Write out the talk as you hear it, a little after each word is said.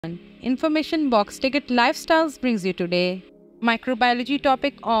InformationBoxTicket Lifestyles brings you today microbiology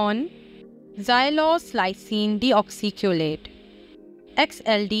topic on Xylose Lysine Deoxycholate,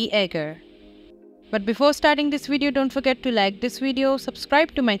 XLD Agar. But before starting this video, don't forget to like this video,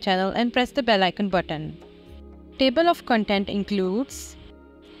 subscribe to my channel and press the bell icon button. Table of content includes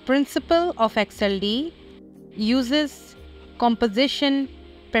principle of XLD, uses, composition,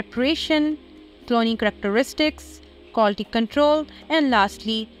 preparation, cloning characteristics, quality control, and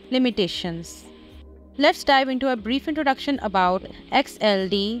lastly, limitations. Let's dive into a brief introduction about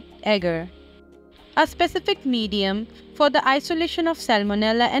XLD Agar, a specific medium for the isolation of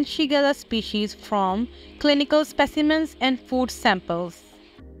Salmonella and Shigella species from clinical specimens and food samples.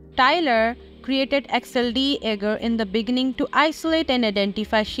 Tyler created XLD Agar in the beginning to isolate and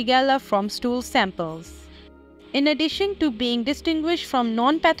identify Shigella from stool samples. In addition to being distinguished from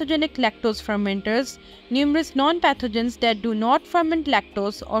non-pathogenic lactose fermenters, numerous non-pathogens that do not ferment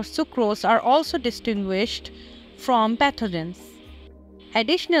lactose or sucrose are also distinguished from pathogens.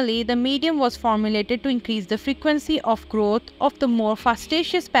 Additionally, the medium was formulated to increase the frequency of growth of the more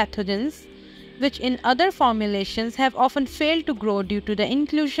fastidious pathogens, which in other formulations have often failed to grow due to the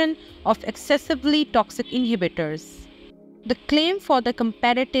inclusion of excessively toxic inhibitors. The claim for the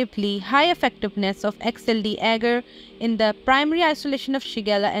comparatively high effectiveness of XLD Agar in the primary isolation of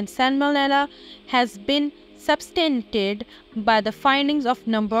Shigella and Salmonella has been substantiated by the findings of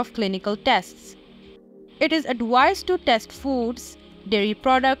number of clinical tests. It is advised to test foods, dairy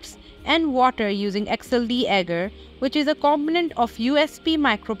products, and water using XLD Agar, which is a component of USP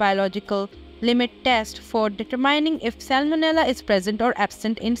microbiological limit test for determining if Salmonella is present or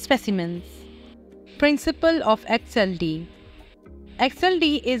absent in specimens. Principle of XLD.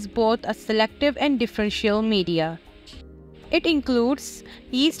 XLD is both a selective and differential media. It includes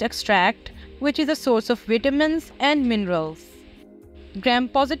yeast extract, which is a source of vitamins and minerals.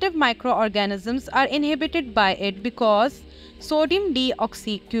 Gram-positive microorganisms are inhibited by it because sodium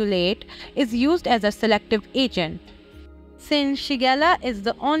deoxycholate is used as a selective agent. Since Shigella is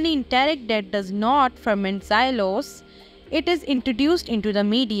the only enteric that does not ferment xylose, it is introduced into the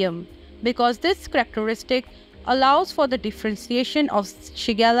medium because this characteristic allows for the differentiation of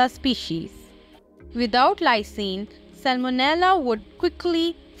Shigella species. Without lysine, Salmonella would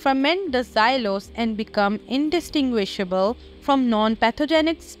quickly ferment the xylose and become indistinguishable from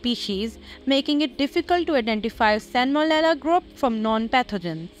non-pathogenic species, making it difficult to identify Salmonella group from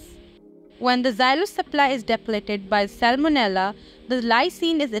non-pathogens. When the xylose supply is depleted by Salmonella, the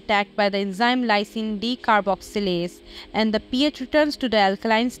lysine is attacked by the enzyme lysine decarboxylase and the pH returns to the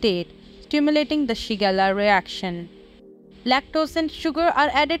alkaline state, stimulating the Shigella reaction. Lactose and sugar are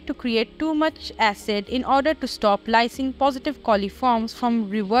added to create too much acid in order to stop lysine-positive coliforms from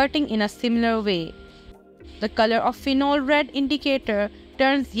reverting in a similar way. The color of phenol red indicator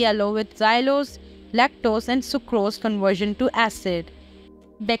turns yellow with xylose, lactose, and sucrose conversion to acid.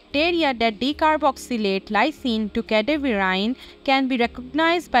 Bacteria that decarboxylate lysine to cadaverine can be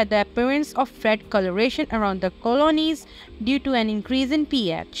recognized by the appearance of red coloration around the colonies due to an increase in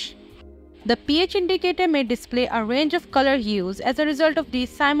pH. The pH indicator may display a range of color hues as a result of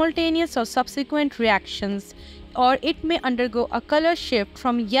these simultaneous or subsequent reactions, or it may undergo a color shift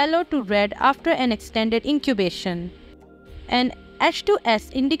from yellow to red after an extended incubation. An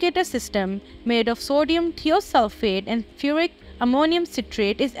H2S indicator system made of sodium thiosulfate and ferric ammonium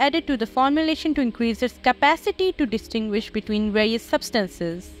citrate is added to the formulation to increase its capacity to distinguish between various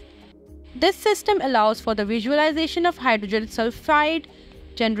substances. This system allows for the visualization of hydrogen sulfide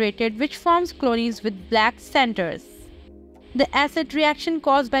generated, which forms colonies with black centers. The acid reaction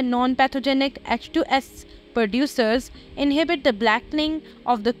caused by non-pathogenic H2S producers inhibit the blackening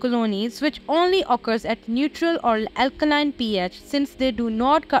of the colonies, which only occurs at neutral or alkaline pH since they do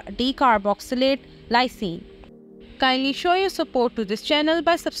not decarboxylate lysine. Kindly show your support to this channel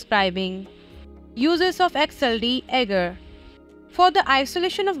by subscribing. Uses of XLD Agar. For the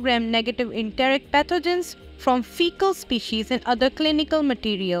isolation of gram-negative enteric pathogens from fecal species and other clinical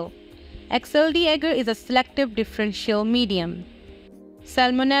material, XLD Agar is a selective differential medium.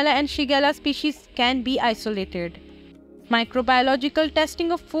 Salmonella and Shigella species can be isolated. Microbiological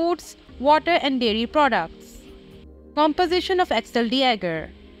testing of foods, water, and dairy products. Composition of XLD Agar.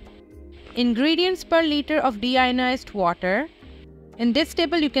 Ingredients per liter of deionized water. In this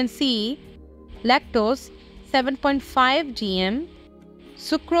table you can see lactose 7.5 gm,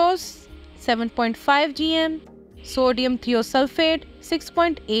 sucrose 7.5 gm, sodium thiosulfate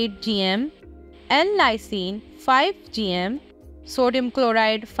 6.8 gm, L-lysine 5 gm, sodium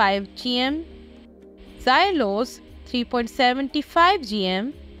chloride 5 gm, xylose 3.75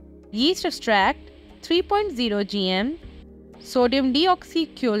 gm, yeast extract 3.0 gm, sodium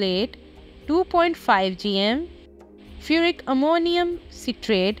deoxycholate 2.5 gm, ferric ammonium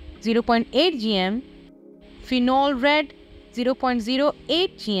citrate 0.8 gm, phenol red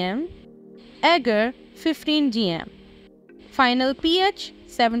 0.08 gm, agar 15 gm. Final pH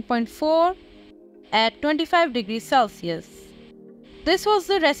 7.4 at 25 degrees Celsius. This was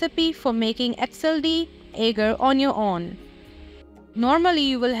the recipe for making XLD Agar on your own. Normally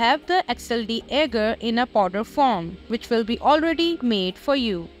you will have the XLD Agar in a powder form, which will be already made for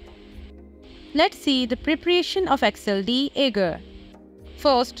you. Let's see the preparation of XLD Agar.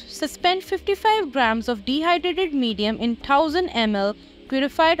 First, suspend 55 grams of dehydrated medium in 1000 ml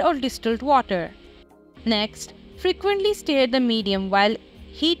purified or distilled water. Next, frequently stir the medium while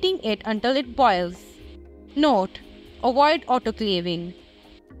heating it until it boils. Note: avoid autoclaving.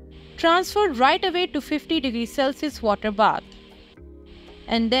 Transfer right away to 50 degrees Celsius water bath.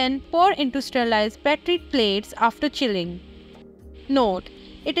 And then pour into sterilized petri plates after chilling. Note: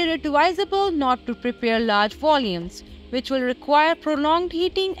 it is advisable not to prepare large volumes, which will require prolonged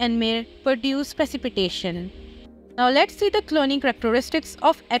heating and may produce precipitation. Now let's see the cloning characteristics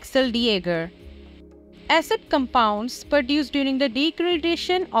of XLD Agar. Acid compounds produced during the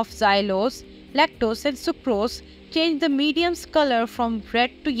degradation of xylose, lactose and sucrose change the medium's color from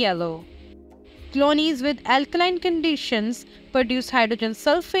red to yellow. Clonies with alkaline conditions produce hydrogen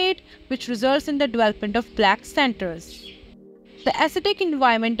sulfate, which results in the development of black centers. The acidic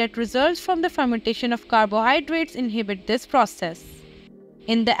environment that results from the fermentation of carbohydrates inhibit this process.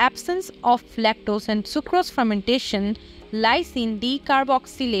 In the absence of lactose and sucrose fermentation, lysine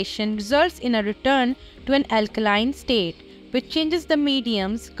decarboxylation results in a return to an alkaline state, which changes the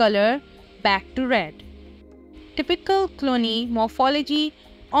medium's color back to red. Typical clone morphology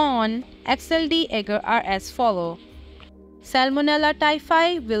on XLD Agar are as follow. Salmonella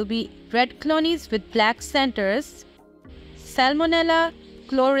typhi will be red clonies with black centers. Salmonella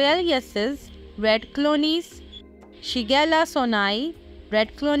chloreliasis, red clonies. Shigella sonai,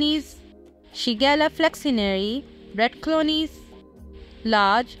 red clonies. Shigella flexneri, red clonies.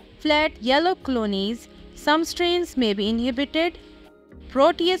 Large, flat, yellow clonies. Some strains may be inhibited.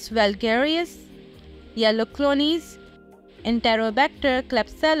 Proteus vulgaris, yellow clonies. Enterobacter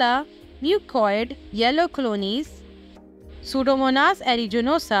Klebsiella, mucoid, yellow clonies. Pseudomonas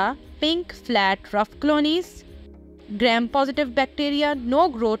aeruginosa, pink, flat, rough clonies. Gram-positive bacteria, no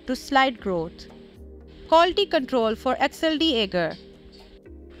growth to slight growth. Quality control for XLD Agar.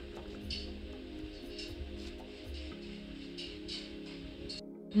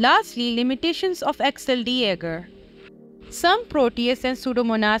 Lastly, limitations of XLD Agar. Some Proteus and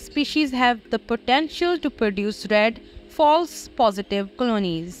Pseudomonas species have the potential to produce red, false positive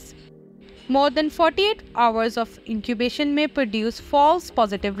clonies. More than 48 hours of incubation may produce false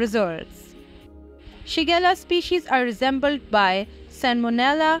positive results. Shigella species are resembled by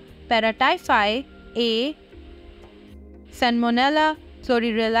Salmonella paratyphi A, Salmonella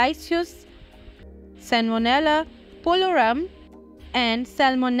chloreliasis, Salmonella polorum, and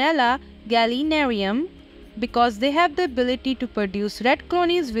Salmonella gallinarium because they have the ability to produce red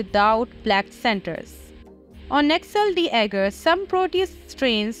clonies without black centers. On XLD Agar, some Proteus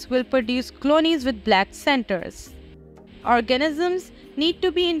strains will produce clonies with black centers. Organisms need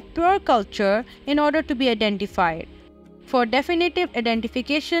to be in pure culture in order to be identified. For definitive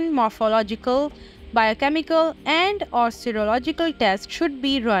identification, morphological, biochemical, and/or serological tests should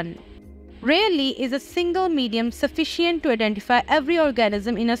be run. Rarely is a single medium sufficient to identify every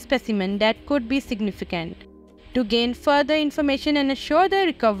organism in a specimen that could be significant. To gain further information and assure the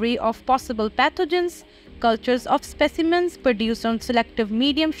recovery of possible pathogens, cultures of specimens produced on selective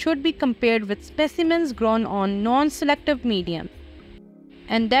medium should be compared with specimens grown on non-selective medium.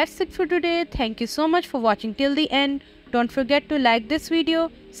 And that's it for today. Thank you so much for watching till the end. Don't forget to like this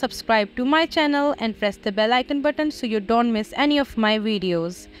video, subscribe to my channel and press the bell icon button so you don't miss any of my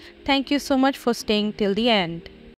videos. Thank you so much for staying till the end.